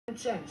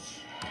sense.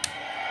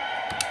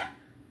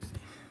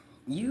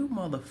 You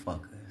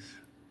motherfuckers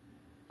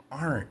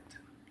aren't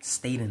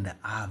stating the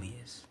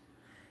obvious.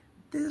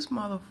 This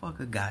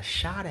motherfucker got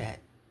shot at.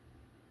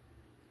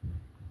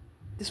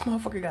 This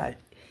motherfucker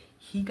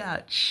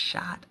got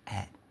shot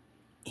at.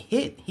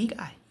 Hit. He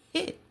got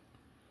hit.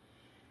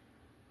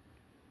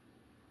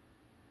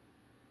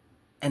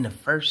 And the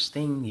first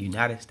thing the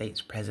United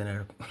States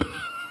President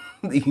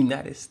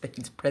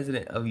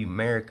of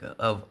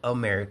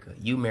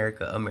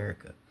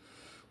America,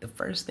 the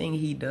first thing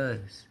he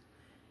does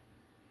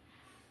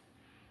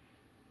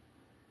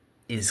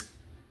is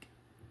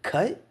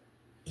cut.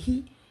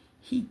 He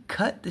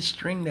cut the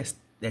string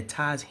that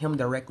ties him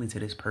directly to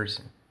this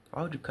person.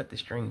 Why would you cut the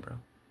string, bro?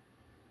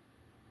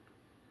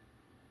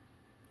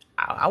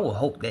 I would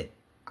hope that,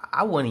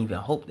 I wouldn't even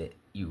hope that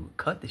you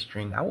cut the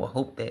string. I would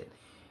hope that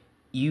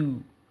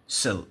you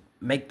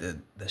make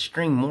the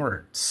string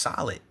more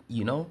solid,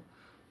 you know?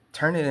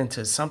 Turn it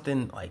into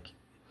something like,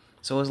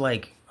 so it's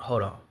like,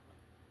 hold on.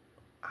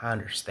 I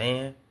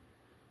understand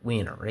we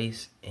in a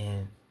race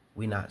and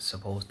we not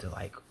supposed to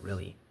like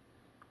really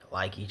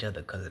like each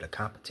other because of the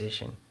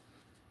competition.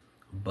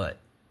 But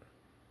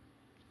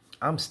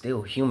I'm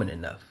still human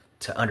enough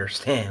to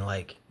understand,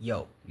 like,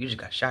 yo, you just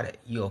got shot at.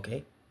 You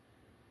okay?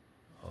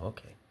 Oh,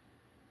 okay.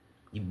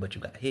 But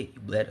you got hit.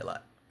 You bled a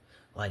lot.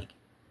 Like,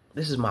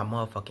 this is my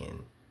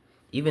motherfucking...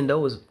 Even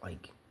though it's,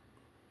 like,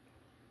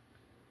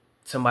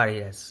 somebody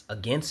that's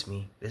against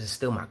me, this is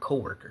still my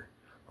coworker.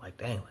 Like,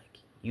 dang, like,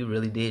 you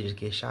really did just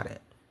get shot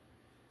at.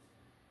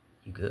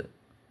 You good?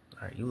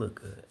 All right, you look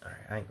good. All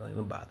right, I ain't gonna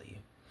even bother you.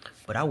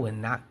 But I would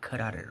not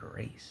cut out of the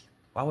race.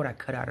 Why would I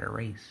cut out of the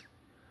race?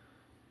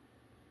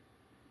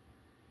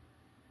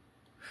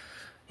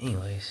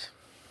 Anyways,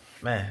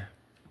 man.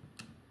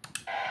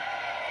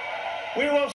 We will